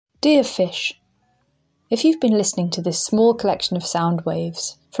Dear Fish, if you've been listening to this small collection of sound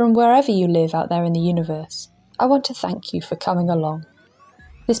waves from wherever you live out there in the universe, I want to thank you for coming along.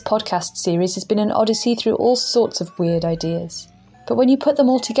 This podcast series has been an odyssey through all sorts of weird ideas, but when you put them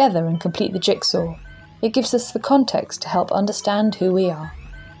all together and complete the jigsaw, it gives us the context to help understand who we are.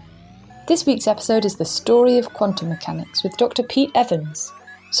 This week's episode is the story of quantum mechanics with Dr. Pete Evans.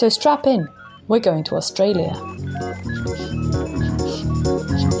 So strap in, we're going to Australia.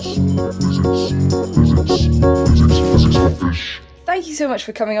 Thank you so much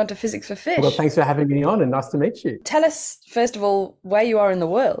for coming on to Physics for Fish. Well, thanks for having me on, and nice to meet you. Tell us, first of all, where you are in the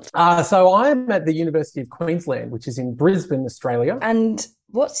world. So I'm at the University of Queensland, which is in Brisbane, Australia. And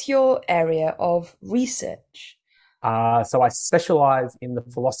what's your area of research? So I specialise in the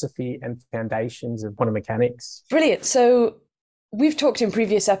philosophy and foundations of quantum mechanics. Brilliant. So we've talked in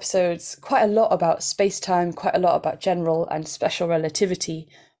previous episodes quite a lot about space-time, quite a lot about general and special relativity.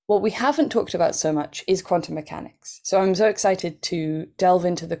 What we haven't talked about so much is quantum mechanics. So I'm so excited to delve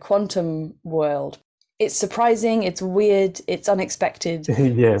into the quantum world. It's surprising, it's weird, it's unexpected.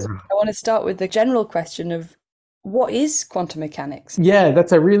 Yes. I want to start with the general question of what is quantum mechanics? Yeah,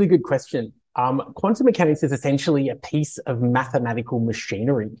 that's a really good question. Quantum mechanics is essentially a piece of mathematical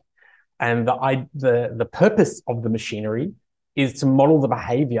machinery. And the purpose of the machinery is to model the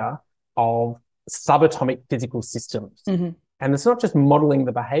behavior of subatomic physical systems. Mm-hmm. And it's not just modeling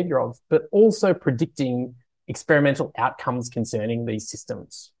the behavior of, but also predicting experimental outcomes concerning these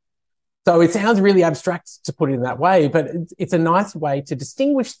systems. So it sounds really abstract to put it in that way, but it's a nice way to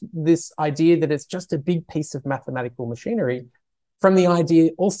distinguish this idea that it's just a big piece of mathematical machinery from the idea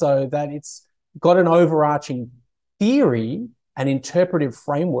also that it's got an overarching theory, an interpretive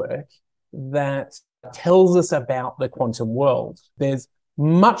framework that tells us about the quantum world. There's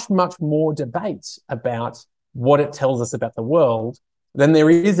much, much more debate about what it tells us about the world than there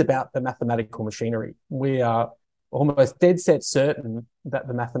is about the mathematical machinery. We are almost dead set certain that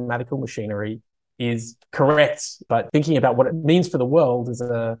the mathematical machinery is correct, but thinking about what it means for the world is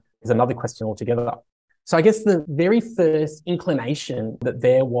another question altogether. So I guess the very first inclination that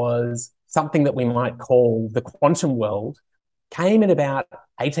there was something that we might call the quantum world came in about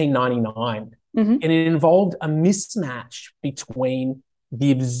 1899. Mm-hmm. And it involved a mismatch between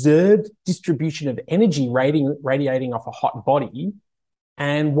the observed distribution of energy radiating off a hot body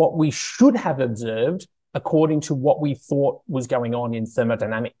and what we should have observed according to what we thought was going on in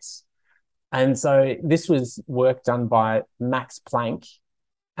thermodynamics. And so this was work done by Max Planck.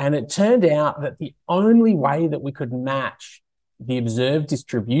 And it turned out that the only way that we could match the observed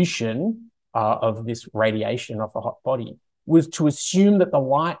distribution of this radiation off a hot body was to assume that the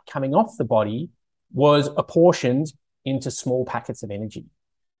light coming off the body was apportioned into small packets of energy.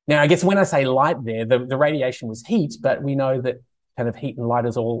 Now, I guess when I say light there, the radiation was heat, but we know that kind of heat and light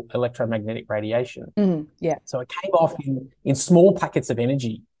is all electromagnetic radiation. Mm-hmm. Yeah. So it came off in small packets of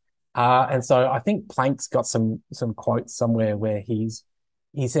energy. And so I think Planck's got some quotes somewhere where he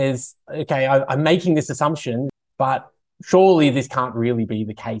says, okay, I'm making this assumption, but surely this can't really be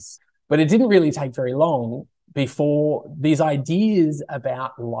the case. But it didn't really take very long before these ideas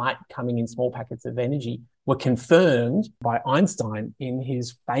about light coming in small packets of energy were confirmed by Einstein in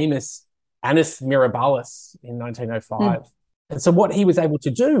his famous Annus Mirabilis in 1905. And so what he was able to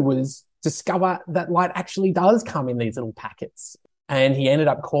do was discover that light actually does come in these little packets. And he ended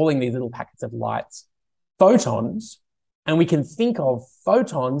up calling these little packets of light photons. And we can think of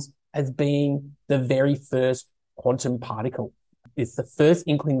photons as being the very first quantum particle. It's the first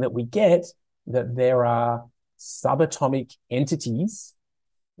inkling that we get that there are subatomic entities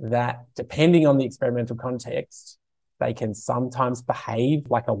that, depending on the experimental context, they can sometimes behave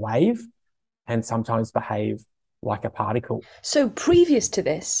like a wave and sometimes behave like a particle. So previous to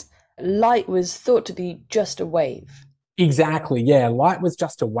this, light was thought to be just a wave. Exactly, yeah. Light was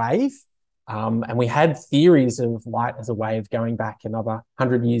just a wave. And we had theories of light as a wave going back another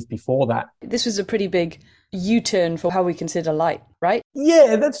 100 years before that. This was a pretty big U-turn for how we consider light, right?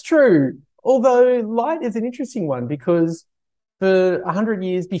 Yeah, that's true. Although light is an interesting one because for 100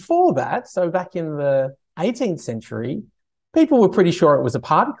 years before that, so back in the 18th century, people were pretty sure it was a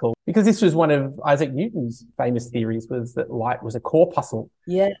particle because this was one of Isaac Newton's famous theories, was that light was a corpuscle.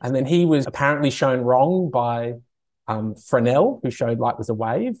 Yeah. And then he was apparently shown wrong by Fresnel, who showed light was a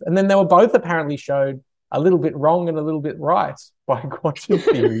wave. And then they were both apparently showed a little bit wrong and a little bit right by quantum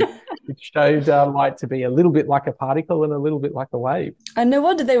theory, which showed light to be a little bit like a particle and a little bit like a wave. And no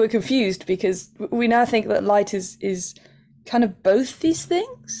wonder they were confused, because we now think that light is kind of both these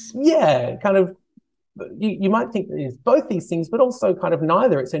things? Yeah, kind of. You might think that it's both these things, but also kind of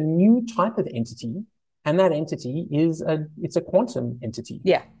neither. It's a new type of entity, and that entity is it's a quantum entity.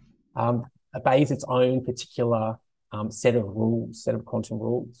 Yeah. obeys its own particular set of rules, set of quantum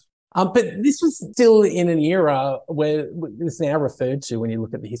rules. But this was still in an era where it's now referred to, when you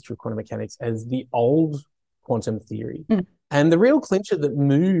look at the history of quantum mechanics, as the old quantum theory. Mm. And the real clincher that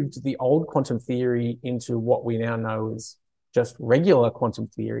moved the old quantum theory into what we now know as just regular quantum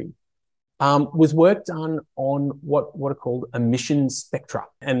theory was work done on what are called emission spectra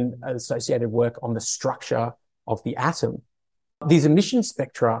and associated work on the structure of the atom. These emission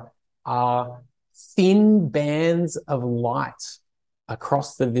spectra are thin bands of light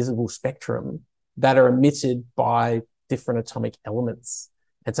across the visible spectrum that are emitted by different atomic elements.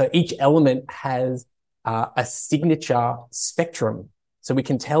 And so each element has a signature spectrum. So we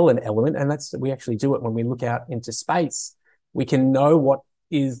can tell an element, and we actually do it when we look out into space. We can know what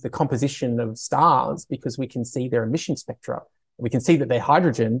is the composition of stars because we can see their emission spectra. We can see that they're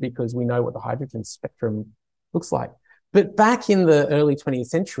hydrogen because we know what the hydrogen spectrum looks like. But back in the early 20th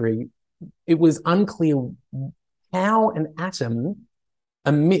century, it was unclear how an atom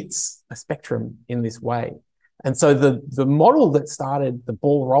emits a spectrum in this way. And so the model that started the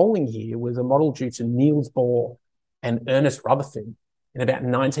ball rolling here was a model due to Niels Bohr and Ernest Rutherford in about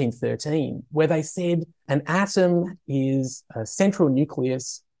 1913, where they said an atom is a central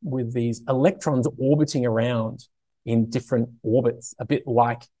nucleus with these electrons orbiting around in different orbits, a bit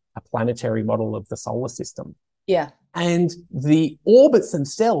like a planetary model of the solar system. Yeah. And the orbits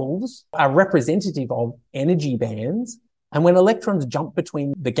themselves are representative of energy bands. And when electrons jump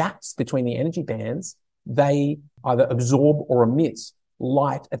between the gaps between the energy bands, they either absorb or emit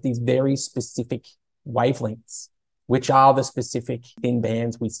light at these very specific wavelengths, which are the specific thin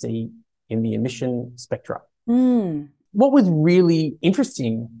bands we see in the emission spectra. Mm. What was really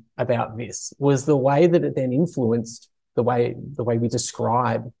interesting about this was the way that it then influenced the way we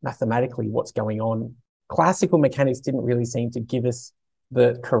describe mathematically what's going on. Classical mechanics didn't really seem to give us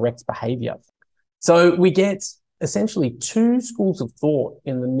the correct behavior. So we get essentially two schools of thought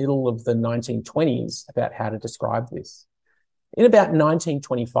in the middle of the 1920s about how to describe this. In about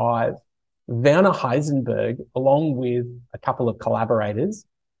 1925, Werner Heisenberg, along with a couple of collaborators,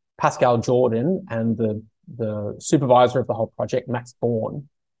 Pascal Jordan and the supervisor of the whole project, Max Born,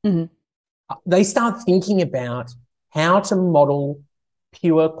 they start thinking about how to model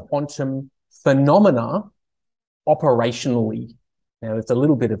pure quantum phenomena operationally. Now, it's a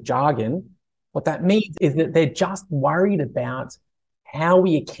little bit of jargon. What that means is that they're just worried about how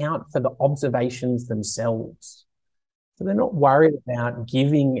we account for the observations themselves. So they're not worried about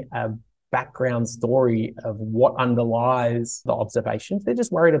giving a background story of what underlies the observations. They're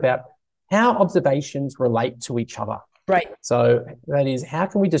just worried about how observations relate to each other. Right. So that is, how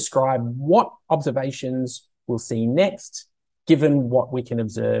can we describe what observations we'll see next, given what we can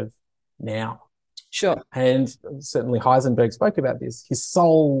observe now? Sure. And certainly Heisenberg spoke about this. His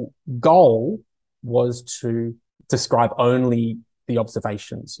sole goal was to describe only the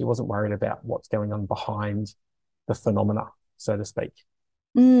observations. He wasn't worried about what's going on behind the phenomena, so to speak.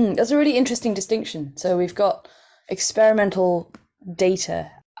 That's a really interesting distinction. So we've got experimental data,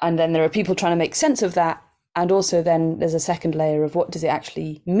 and then there are people trying to make sense of that. And also then there's a second layer of what does it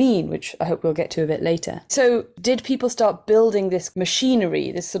actually mean, which I hope we'll get to a bit later. So did people start building this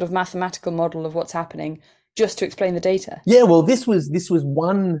machinery, this sort of mathematical model of what's happening just to explain the data? Yeah, well, this was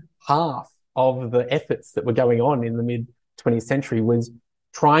one half of the efforts that were going on in the mid-20th century, was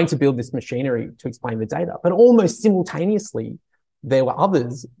trying to build this machinery to explain the data. But almost simultaneously, there were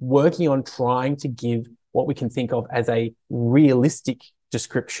others working on trying to give what we can think of as a realistic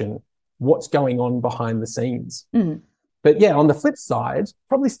description, what's going on behind the scenes. But yeah, on the flip side,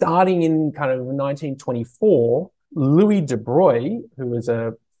 probably starting in kind of 1924, Louis de Broglie, who was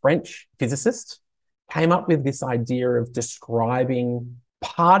a French physicist, came up with this idea of describing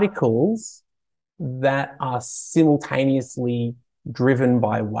particles that are simultaneously driven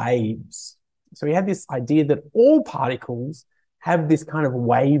by waves. So he had this idea that all particles have this kind of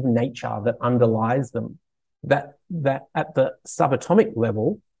wave nature that underlies them, that at the subatomic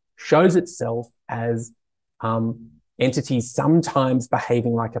level shows itself as entities sometimes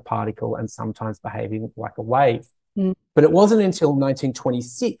behaving like a particle and sometimes behaving like a wave. But it wasn't until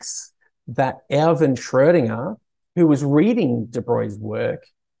 1926 that Erwin Schrödinger, who was reading de Broglie's work,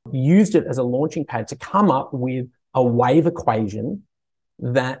 used it as a launching pad to come up with a wave equation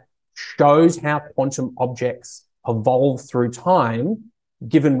that shows how quantum objects evolve through time,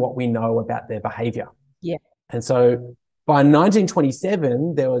 given what we know about their behavior. Yeah. And so by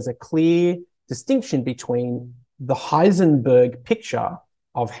 1927, there was a clear distinction between the Heisenberg picture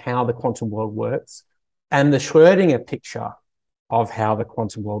of how the quantum world works and the Schrödinger picture of how the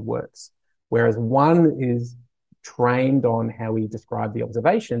quantum world works. Whereas one is trained on how we describe the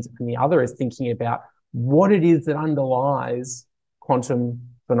observations, and the other is thinking about what it is that underlies quantum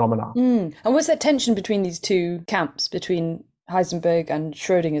phenomena. And what's that tension between these two camps, between Heisenberg and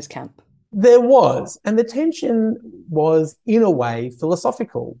Schrödinger's camp? There was, and the tension was in a way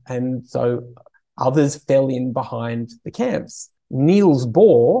philosophical, and so others fell in behind the camps. Niels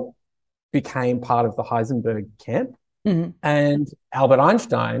Bohr became part of the Heisenberg camp, and Albert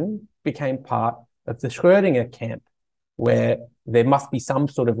Einstein became part of the Schrödinger camp, where there must be some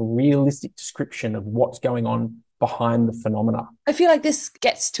sort of realistic description of what's going on behind the phenomena. I feel like this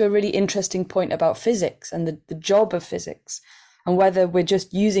gets to a really interesting point about physics and the job of physics, and whether we're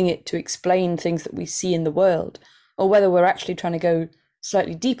just using it to explain things that we see in the world, or whether we're actually trying to go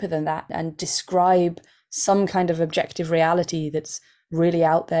slightly deeper than that and describe some kind of objective reality that's really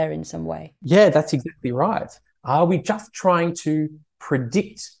out there in some way. Yeah, that's exactly right. Are we just trying to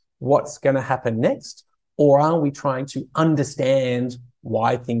predict what's going to happen next, or are we trying to understand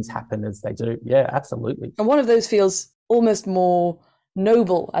why things happen as they do? Yeah, absolutely. And one of those feels almost more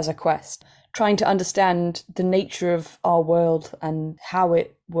noble as a quest, trying to understand the nature of our world and how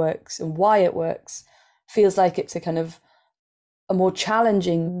it works and why it works. Feels like it's a kind of a more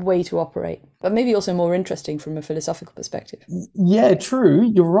challenging way to operate, but maybe also more interesting from a philosophical perspective. Yeah, true.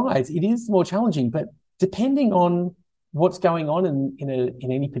 You're right. It is more challenging, but depending on what's going on in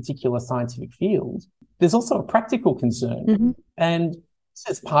any particular scientific field, there's also a practical concern. And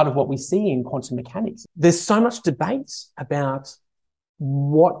this is part of what we see in quantum mechanics. There's so much debate about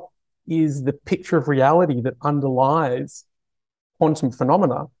what is the picture of reality that underlies quantum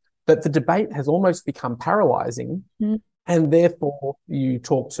phenomena, that the debate has almost become paralyzing. And therefore, you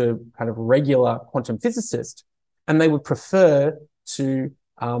talk to kind of regular quantum physicists, and they would prefer to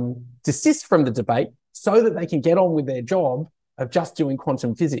desist from the debate so that they can get on with their job of just doing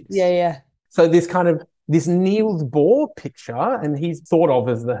quantum physics. Yeah. So this Niels Bohr picture, and he's thought of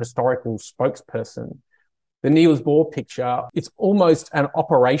as the historical spokesperson. The Niels Bohr picture, it's almost an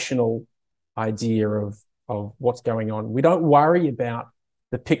operational idea of what's going on. We don't worry about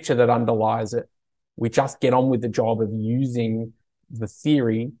the picture that underlies it. We just get on with the job of using the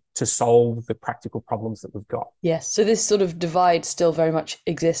theory to solve the practical problems that we've got. Yes. So this sort of divide still very much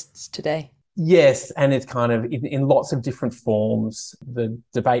exists today. Yes, and it's kind of in lots of different forms. The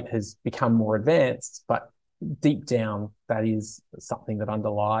debate has become more advanced, but deep down, that is something that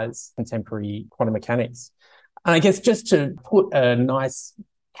underlies contemporary quantum mechanics. And I guess just to put a nice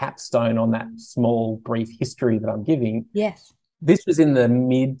capstone on that small, brief history that I'm giving. Yes. This was in the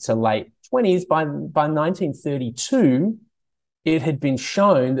mid to late 20s. By 1932, it had been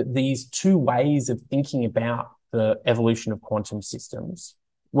shown that these two ways of thinking about the evolution of quantum systems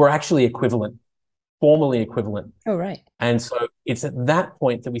were actually equivalent, formally equivalent. Oh, right. And so it's at that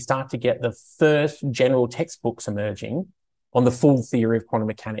point that we start to get the first general textbooks emerging on the full theory of quantum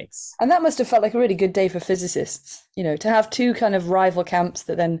mechanics. And that must have felt like a really good day for physicists, to have two kind of rival camps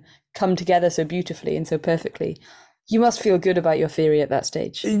that then come together so beautifully and so perfectly. You must feel good about your theory at that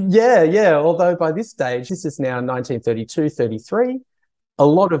stage. Yeah. Although by this stage, this is now 1932, 33, a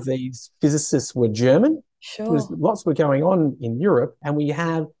lot of these physicists were German. Sure. Lots were going on in Europe, and we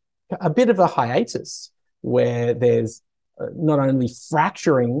have a bit of a hiatus where there's not only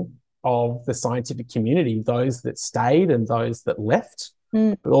fracturing of the scientific community, those that stayed and those that left,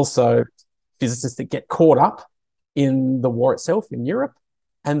 but also physicists that get caught up in the war itself in Europe,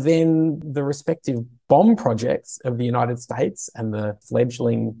 and then the respective bomb projects of the United States and the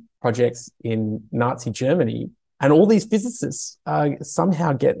fledgling projects in Nazi Germany. And all these physicists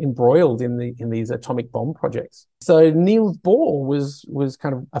somehow get embroiled in these atomic bomb projects. So Niels Bohr was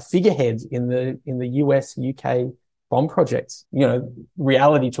kind of a figurehead in the US UK bomb projects.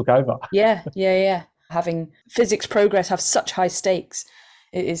 Reality took over. Yeah. Having physics progress have such high stakes,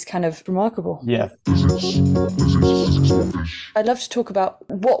 it is kind of remarkable. Yeah. I'd love to talk about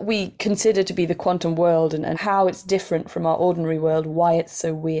what we consider to be the quantum world and how it's different from our ordinary world, why it's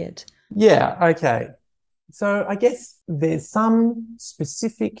so weird. Yeah, okay. So I guess there's some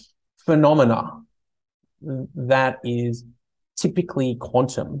specific phenomena that is typically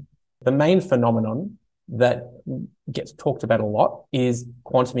quantum. The main phenomenon that gets talked about a lot is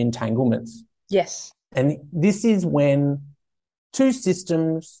quantum entanglements. Yes. And this is when two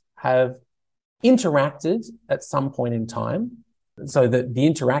systems have interacted at some point in time, so that the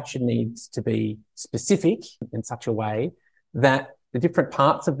interaction needs to be specific in such a way that the different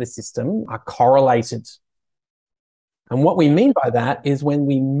parts of the system are correlated. And what we mean by that is when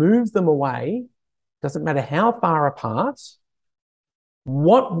we move them away, doesn't matter how far apart,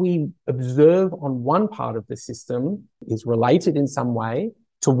 what we observe on one part of the system is related in some way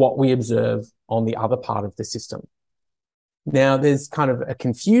to what we observe on the other part of the system. Now, there's kind of a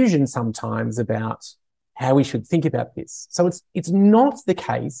confusion sometimes about how we should think about this. So it's not the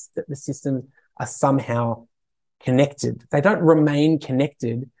case that the systems are somehow connected. They don't remain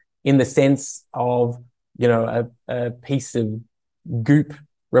connected in the sense of, a piece of goop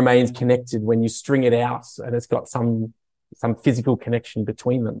remains connected when you string it out and it's got some physical connection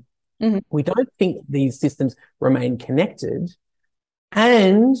between them. Mm-hmm. We don't think these systems remain connected,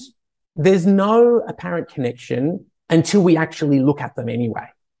 and there's no apparent connection until we actually look at them anyway.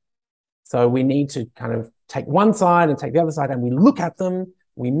 So we need to kind of take one side and take the other side, and we look at them,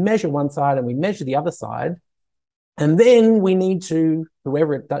 we measure one side and we measure the other side. And then we need to,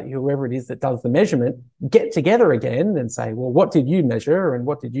 whoever it is that does the measurement, get together again and say, well, what did you measure and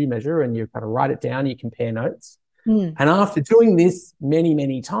what did you measure? And you kind of write it down, you compare notes. Mm. And after doing this many,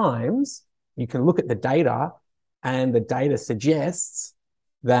 many times, you can look at the data, and the data suggests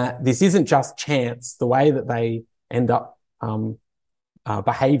that this isn't just chance. The way that they end up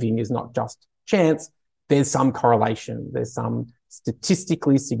behaving is not just chance. There's some correlation. There's some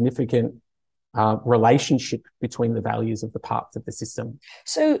statistically significant relationship between the values of the parts of the system.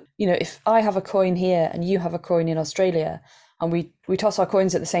 So, if I have a coin here and you have a coin in Australia, and we toss our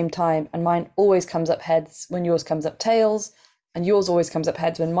coins at the same time, and mine always comes up heads when yours comes up tails, and yours always comes up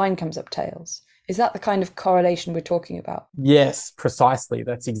heads when mine comes up tails. Is that the kind of correlation we're talking about? Yes, precisely.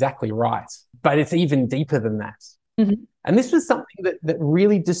 That's exactly right. But it's even deeper than that. Mm-hmm. And this was something that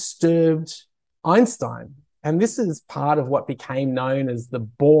really disturbed Einstein. And this is part of what became known as the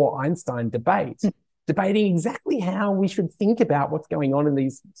Bohr-Einstein debate, debating exactly how we should think about what's going on in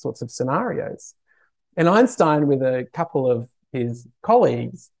these sorts of scenarios. And Einstein, with a couple of his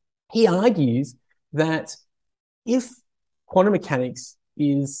colleagues, he argues that if quantum mechanics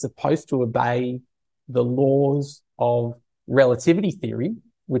is supposed to obey the laws of relativity theory,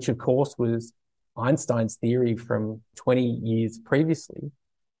 which of course was Einstein's theory from 20 years previously.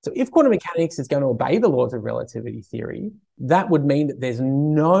 So if quantum mechanics is going to obey the laws of relativity theory, that would mean that there's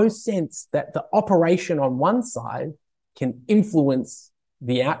no sense that the operation on one side can influence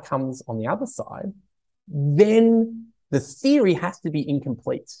the outcomes on the other side. Then the theory has to be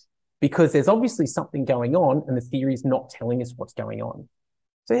incomplete, because there's obviously something going on and the theory is not telling us what's going on.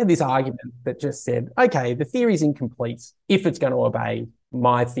 So they had this argument that just said, okay, the theory is incomplete if it's going to obey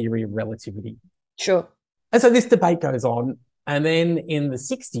my theory of relativity. Sure. And so this debate goes on. And then in the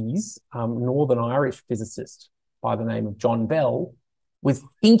 60s, Northern Irish physicist by the name of John Bell was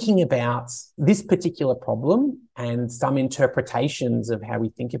thinking about this particular problem and some interpretations of how we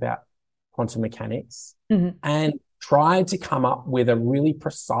think about quantum mechanics, and tried to come up with a really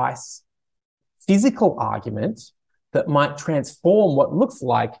precise physical argument that might transform what looks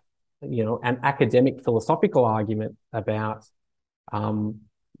like, an academic philosophical argument about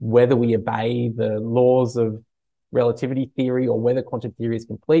whether we obey the laws of relativity theory or whether quantum theory is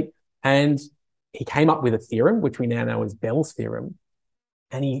complete. And he came up with a theorem, which we now know as Bell's theorem.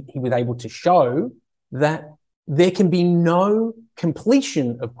 And he was able to show that there can be no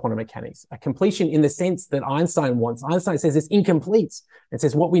completion of quantum mechanics, a completion in the sense that Einstein wants. Einstein says it's incomplete and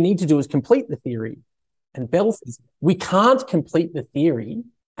says what we need to do is complete the theory. And Bell says we can't complete the theory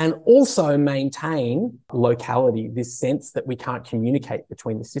and also maintain locality, this sense that we can't communicate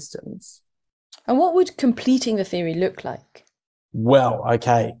between the systems. And what would completing the theory look like? Well,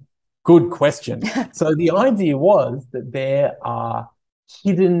 okay, good question. So the idea was that there are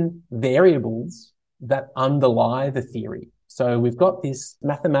hidden variables that underlie the theory. So we've got this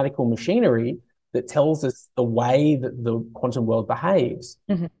mathematical machinery that tells us the way that the quantum world behaves.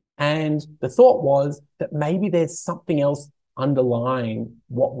 And the thought was that maybe there's something else underlying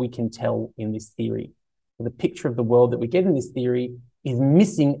what we can tell in this theory. The picture of the world that we get in this theory is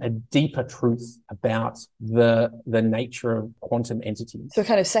missing a deeper truth about the nature of quantum entities. So a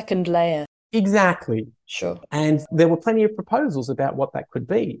kind of second layer. Exactly. Sure. And there were plenty of proposals about what that could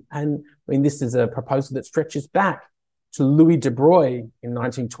be. And I mean, this is a proposal that stretches back to Louis de Broglie in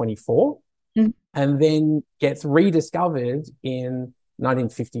 1924 and then gets rediscovered in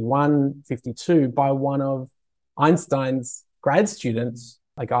 1951, 52 by one of Einstein's grad students,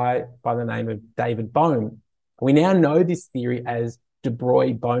 a guy by the name of David Bohm. We now know this theory as de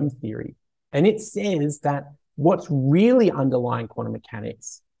Broglie-Bohm theory. And it says that what's really underlying quantum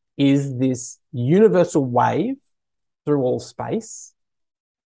mechanics is this universal wave through all space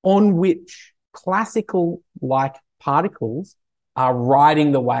on which classical-like particles are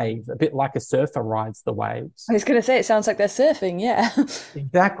riding the wave, a bit like a surfer rides the waves. I was going to say, it sounds like they're surfing, yeah.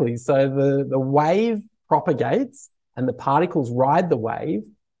 Exactly. So the wave propagates and the particles ride the wave.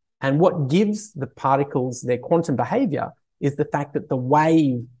 And what gives the particles their quantum behavior is the fact that the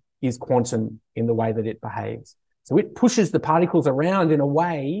wave is quantum in the way that it behaves. So it pushes the particles around in a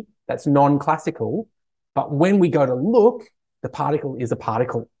way that's non-classical, but when we go to look, the particle is a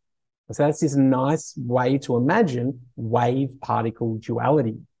particle. So that's this nice way to imagine wave-particle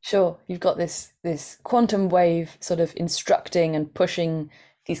duality. Sure, you've got this quantum wave sort of instructing and pushing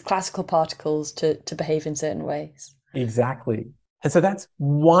these classical particles to behave in certain ways. Exactly. And so that's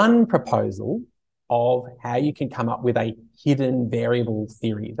one proposal of how you can come up with a hidden variable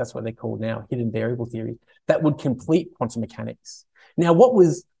theory. That's what they're called now, hidden variable theory, that would complete quantum mechanics. Now,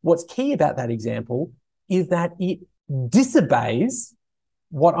 what's key about that example is that it disobeys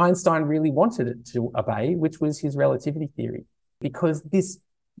what Einstein really wanted it to obey, which was his relativity theory. Because this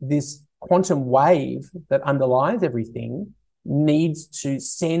quantum wave that underlies everything needs to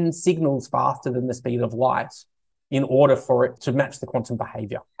send signals faster than the speed of light in order for it to match the quantum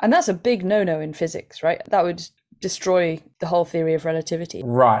behavior. And that's a big no-no in physics, right? That would destroy the whole theory of relativity.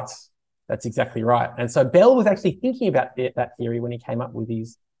 Right. That's exactly right. And so Bell was actually thinking about that theory when he came up with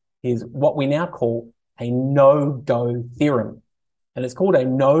his what we now call a no-go theorem. And it's called a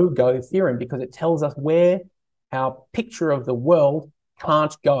no-go theorem because it tells us where our picture of the world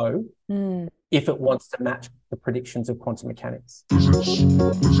can't go if it wants to match the predictions of quantum mechanics.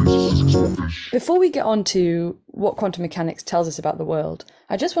 Before we get on to what quantum mechanics tells us about the world,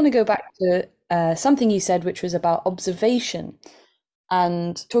 I just want to go back to something you said, which was about observation,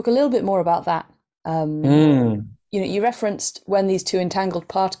 and talk a little bit more about that. You referenced when these two entangled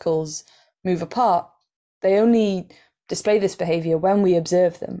particles move apart, they only display this behavior when we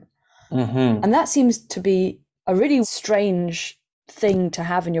observe them. And that seems to be a really strange thing to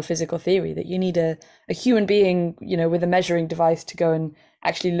have in your physical theory, that you need a human being, with a measuring device to go and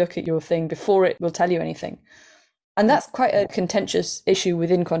actually look at your thing before it will tell you anything. And that's quite a contentious issue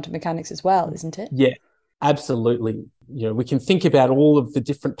within quantum mechanics as well, isn't it? Yeah, absolutely. We can think about all of the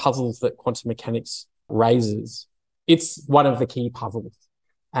different puzzles that quantum mechanics raises. It's one of the key puzzles.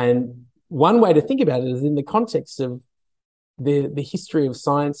 And one way to think about it is in the context of the history of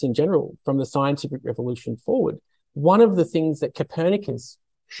science in general, from the scientific revolution forward. One of the things that Copernicus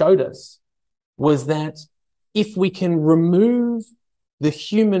showed us was that if we can remove the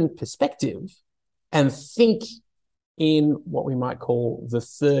human perspective and think in what we might call the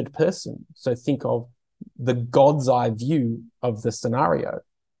third person, so think of the God's eye view of the scenario,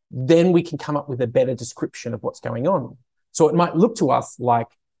 then we can come up with a better description of what's going on. So it might look to us like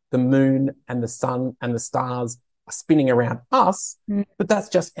the moon and the sun and the stars are spinning around us, but that's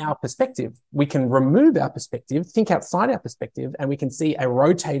just our perspective. We can remove our perspective, think outside our perspective, and we can see a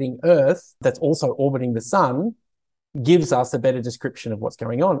rotating Earth that's also orbiting the sun gives us a better description of what's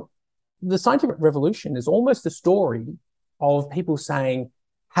going on. The scientific revolution is almost a story of people saying,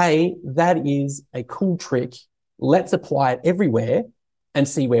 hey, that is a cool trick. Let's apply it everywhere and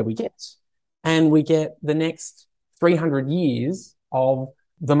see where we get. And we get the next 300 years of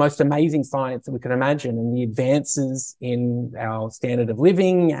the most amazing science that we can imagine, and the advances in our standard of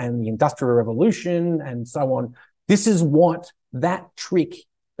living and the Industrial Revolution and so on. This is what that trick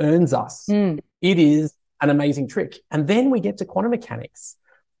earns us. It is an amazing trick. And then we get to quantum mechanics,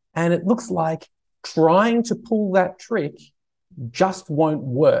 and it looks like trying to pull that trick just won't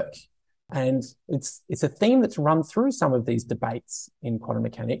work. And it's a theme that's run through some of these debates in quantum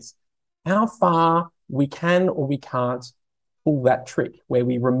mechanics, how far we can or we can't pull that trick where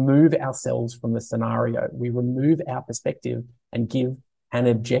we remove ourselves from the scenario, we remove our perspective and give an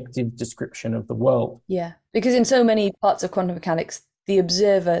objective description of the world. Yeah, because in so many parts of quantum mechanics,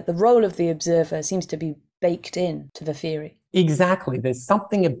 the role of the observer seems to be baked in to the theory. Exactly. There's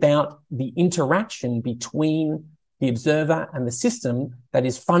something about the interaction between the observer and the system that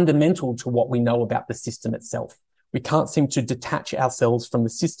is fundamental to what we know about the system itself. We can't seem to detach ourselves from the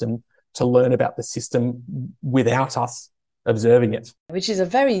system to learn about the system without us observing it. Which is a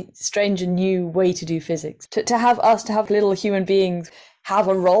very strange and new way to do physics. To have little human beings have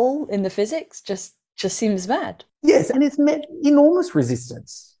a role in the physics just seems mad. Yes, and it's met enormous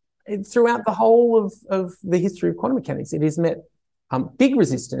resistance. Throughout the whole of the history of quantum mechanics, it has met big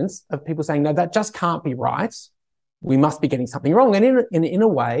resistance of people saying, no, that just can't be right. We must be getting something wrong. And in a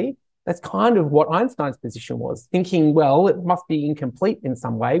way, that's kind of what Einstein's position was, thinking, well, it must be incomplete in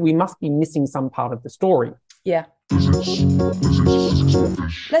some way. We must be missing some part of the story. Yeah.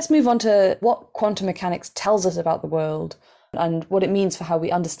 Let's move on to what quantum mechanics tells us about the world and what it means for how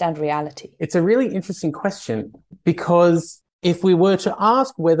we understand reality. It's a really interesting question, because if we were to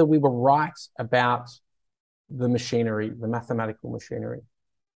ask whether we were right about the machinery, the mathematical machinery,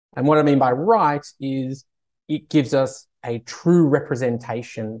 and what I mean by right is it gives us a true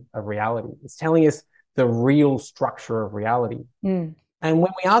representation of reality. It's telling us the real structure of reality? Mm. And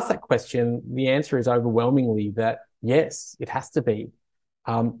when we ask that question, the answer is overwhelmingly that yes, it has to be.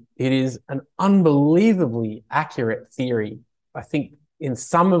 It is an unbelievably accurate theory. I think in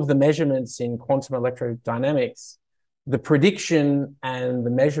some of the measurements in quantum electrodynamics, the prediction and the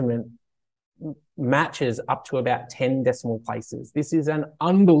measurement matches up to about 10 decimal places. This is an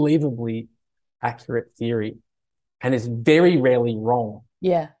unbelievably accurate theory and is very rarely wrong.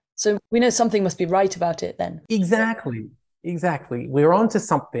 Yeah. So we know something must be right about it then. Exactly. We're onto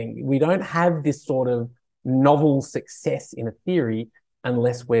something. We don't have this sort of novel success in a theory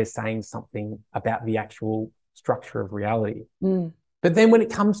unless we're saying something about the actual structure of reality. Mm. But then when it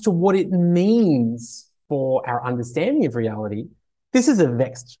comes to what it means for our understanding of reality, this is a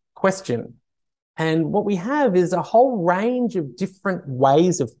vexed question. And what we have is a whole range of different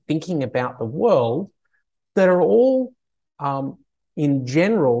ways of thinking about the world that are all, in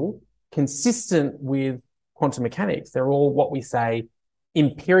general, consistent with quantum mechanics. They're all what we say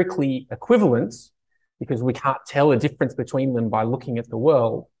empirically equivalent, because we can't tell a difference between them by looking at the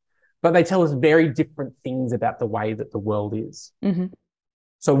world, but they tell us very different things about the way that the world is. Mm-hmm.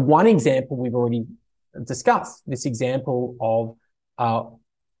 So one example we've already discussed, this example of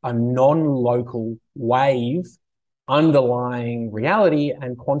a non-local wave underlying reality,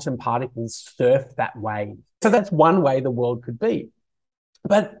 and quantum particles surf that wave. So that's one way the world could be.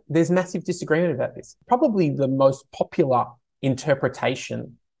 But there's massive disagreement about this. Probably the most popular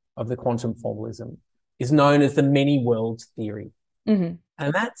interpretation of the quantum formalism is known as the many worlds theory. Mm-hmm.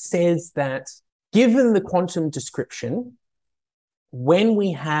 And that says that given the quantum description, when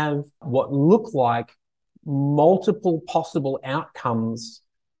we have what look like multiple possible outcomes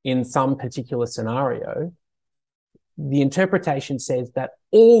in some particular scenario, the interpretation says that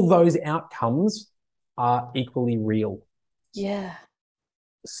all those outcomes are equally real. Yeah.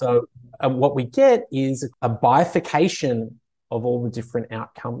 So what we get is a bifurcation of all the different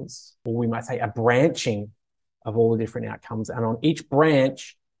outcomes, or we might say a branching of all the different outcomes. And on each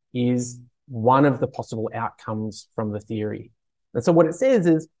branch is one of the possible outcomes from the theory. And so what it says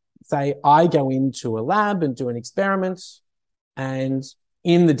is, say, I go into a lab and do an experiment, and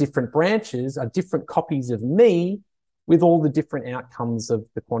in the different branches are different copies of me with all the different outcomes of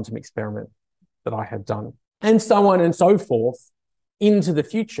the quantum experiment that I have done, and so on and so forth into the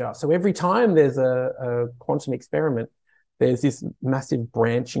future. So every time there's a quantum experiment, there's this massive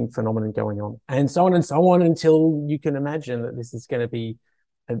branching phenomenon going on, and so on until you can imagine that this is going to be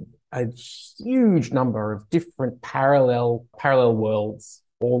a huge number of different parallel worlds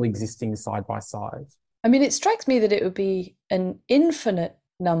all existing side by side. I mean, it strikes me that it would be an infinite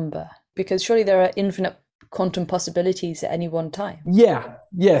number, because surely there are infinite quantum possibilities at any one time. Yeah,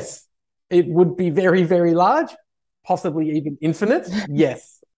 yes. It would be very, very large, possibly even infinite.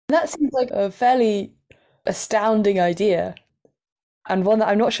 Yes. That seems like a fairly astounding idea, and one that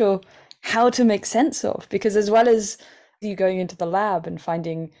I'm not sure how to make sense of, because as well as you going into the lab and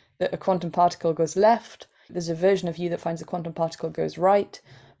finding that a quantum particle goes left, there's a version of you that finds a quantum particle goes right.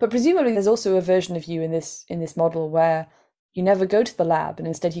 But presumably there's also a version of you in this model where you never go to the lab and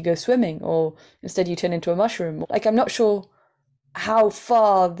instead you go swimming, or instead you turn into a mushroom. Like, I'm not sure how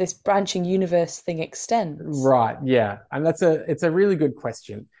far this branching universe thing extends. Right, yeah. And it's a really good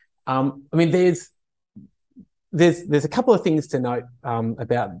question. I mean, there's a couple of things to note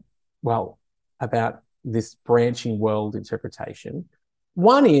about this branching world interpretation.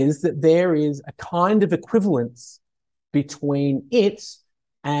 One is that there is a kind of equivalence between it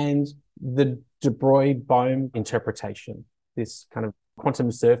and the de Broglie-Bohm interpretation, this kind of quantum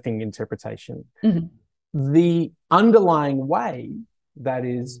surfing interpretation. Mm-hmm. The underlying wave that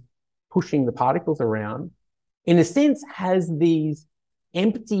is pushing the particles around, in a sense, has these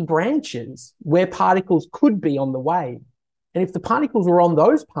empty branches where particles could be on the wave. And if the particles were on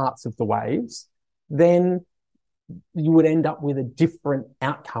those parts of the waves, then you would end up with a different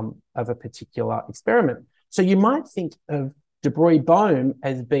outcome of a particular experiment. So you might think of de Broglie-Bohm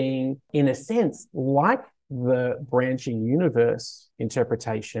as being, in a sense, like the branching universe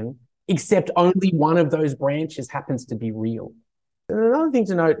interpretation, except only one of those branches happens to be real. And another thing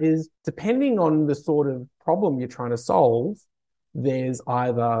to note is, depending on the sort of problem you're trying to solve, there's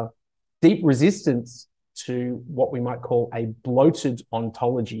either deep resistance to what we might call a bloated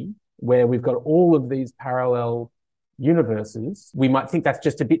ontology, where we've got all of these parallel universes. We might think that's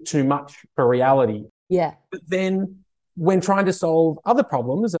just a bit too much for reality. Yeah. But then when trying to solve other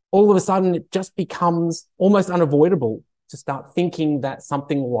problems, all of a sudden it just becomes almost unavoidable to start thinking that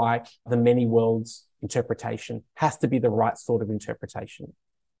something like the many worlds interpretation has to be the right sort of interpretation.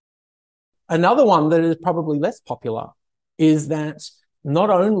 Another one that is probably less popular is that not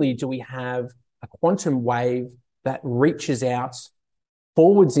only do we have a quantum wave that reaches out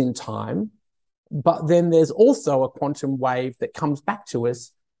forwards in time, but then there's also a quantum wave that comes back to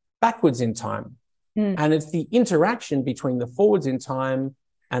us backwards in time. And it's the interaction between the forwards in time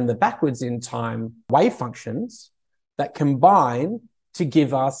and the backwards in time wave functions that combine to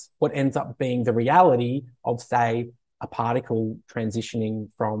give us what ends up being the reality of, say, a particle transitioning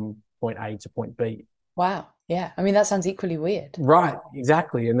from point A to point B. Wow. Yeah. I mean, that sounds equally weird. Right,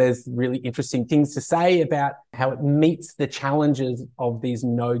 exactly. And there's really interesting things to say about how it meets the challenges of these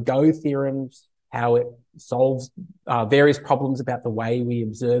no-go theorems, how it solves various problems about the way we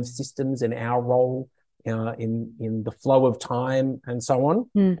observe systems and our role in the flow of time and so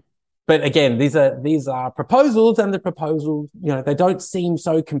on. But again, these are proposals, and the proposals, they don't seem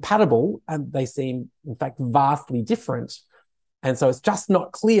so compatible, and they seem, in fact, vastly different. And so it's just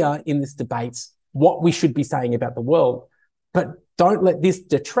not clear in this debate what we should be saying about the world. But don't let this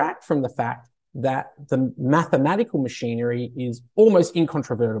detract from the fact that the mathematical machinery is almost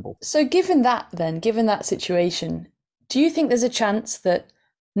incontrovertible. So given that situation, do you think there's a chance that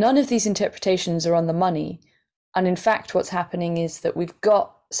none of these interpretations are on the money? And in fact, what's happening is that we've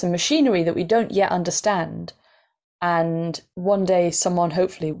got some machinery that we don't yet understand. And one day someone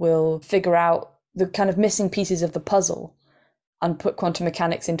hopefully will figure out the kind of missing pieces of the puzzle and put quantum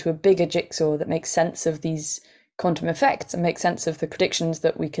mechanics into a bigger jigsaw that makes sense of these quantum effects and makes sense of the predictions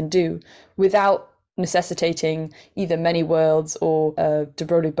that we can do without necessitating either many worlds or a de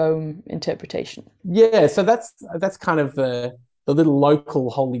Broglie-Bohm interpretation. Yeah, so that's kind of the little local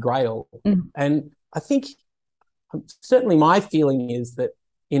holy grail. And I think certainly my feeling is that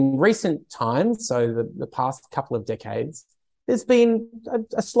in recent times, so the past couple of decades, there's been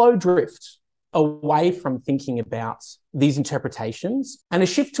a slow drift away from thinking about these interpretations and a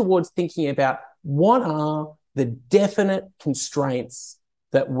shift towards thinking about what are the definite constraints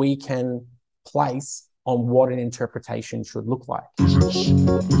that we can place on what an interpretation should look like.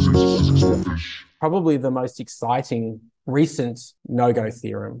 Probably the most exciting recent no-go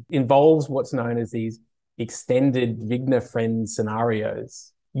theorem involves what's known as these extended Wigner-Friend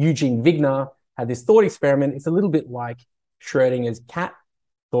scenarios. Eugene Wigner had this thought experiment. It's a little bit like Schrödinger's cat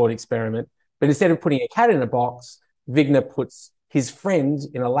thought experiment, but instead of putting a cat in a box, Wigner puts his friend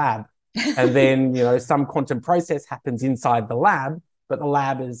in a lab. And then, some quantum process happens inside the lab, but the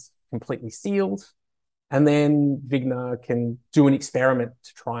lab is completely sealed. And then Wigner can do an experiment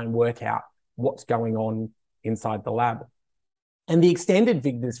to try and work out what's going on inside the lab. And the extended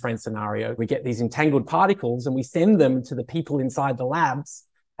Wigner's friend scenario, we get these entangled particles and we send them to the people inside the labs,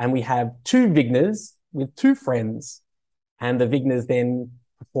 and we have two Wigners with two friends. And the Wigners then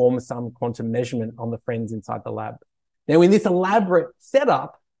perform some quantum measurement on the friends inside the lab. Now, in this elaborate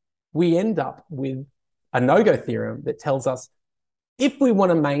setup, we end up with a no-go theorem that tells us if we want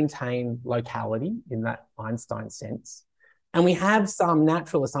to maintain locality in that Einstein sense, and we have some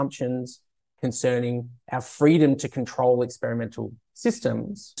natural assumptions concerning our freedom to control experimental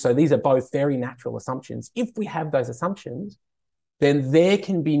systems, so these are both very natural assumptions. If we have those assumptions, then there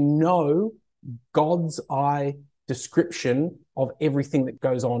can be no God's eye description of everything that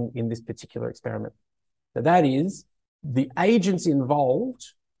goes on in this particular experiment. So that is, the agents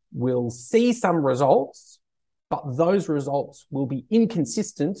involved will see some results, but those results will be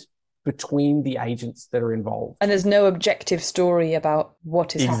inconsistent between the agents that are involved. And there's no objective story about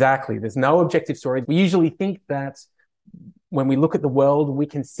what is Exactly. There's no objective story. We usually think that when we look at the world, we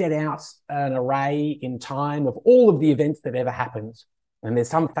can set out an array in time of all of the events that ever happened. And there's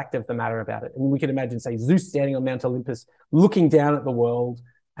some fact of the matter about it. And we can imagine, say, Zeus standing on Mount Olympus, looking down at the world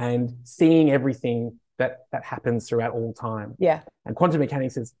and seeing everything that happens throughout all time. Yeah. And quantum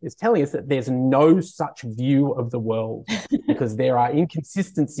mechanics is telling us that there's no such view of the world because there are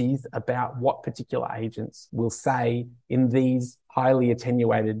inconsistencies about what particular agents will say in these highly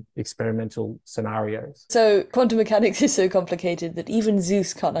attenuated experimental scenarios. So quantum mechanics is so complicated that even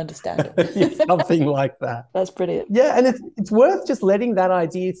Zeus can't understand it. Something like that. That's brilliant. Yeah, and it's worth just letting that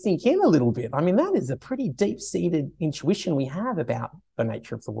idea sink in a little bit. I mean, that is a pretty deep-seated intuition we have about the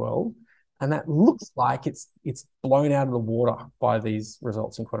nature of the world. And that looks like it's blown out of the water by these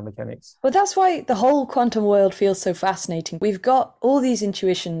results in quantum mechanics. Well, that's why the whole quantum world feels so fascinating. We've got all these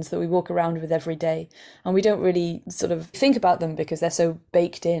intuitions that we walk around with every day, and we don't really sort of think about them because they're so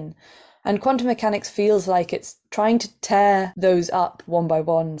baked in. And quantum mechanics feels like it's trying to tear those up one by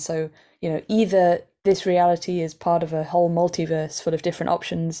one. So, either this reality is part of a whole multiverse full of different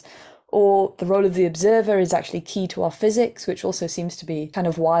options, or the role of the observer is actually key to our physics, which also seems to be kind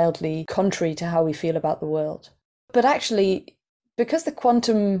of wildly contrary to how we feel about the world. But actually, because the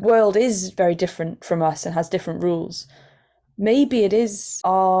quantum world is very different from us and has different rules, maybe it is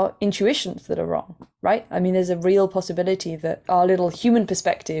our intuitions that are wrong, right? I mean, there's a real possibility that our little human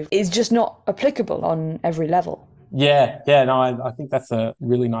perspective is just not applicable on every level. Yeah, no, I think that's a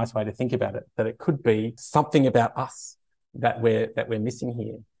really nice way to think about it, that it could be something about us that we're missing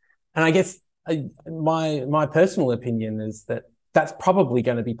here. And I guess my personal opinion is that that's probably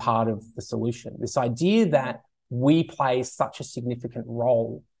going to be part of the solution. This idea that we play such a significant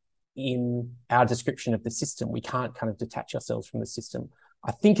role in our description of the system, we can't kind of detach ourselves from the system,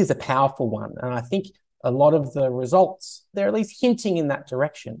 I think is a powerful one. And I think a lot of the results, they're at least hinting in that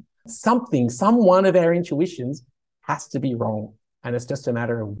direction. Some one of our intuitions has to be wrong. And it's just a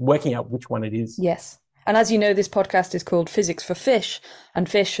matter of working out which one it is. Yes. And as you know, this podcast is called Physics for Fish, and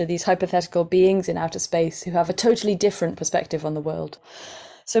fish are these hypothetical beings in outer space who have a totally different perspective on the world.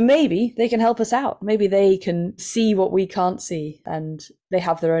 So maybe they can help us out. Maybe they can see what we can't see, and they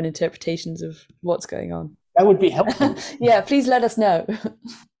have their own interpretations of what's going on. That would be helpful. Yeah, please let us know.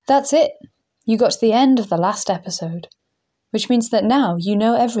 That's it. You got to the end of the last episode, which means that now you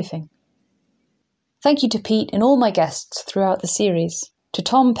know everything. Thank you to Pete and all my guests throughout the series, to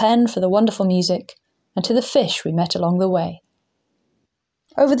Tom Penn for the wonderful music, and to the fish we met along the way.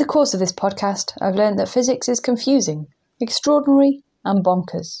 Over the course of this podcast, I've learned that physics is confusing, extraordinary, and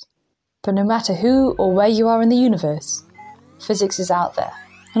bonkers. But no matter who or where you are in the universe, physics is out there.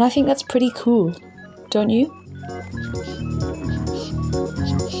 And I think that's pretty cool, don't you?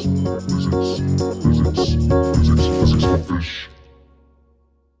 Physics for fish.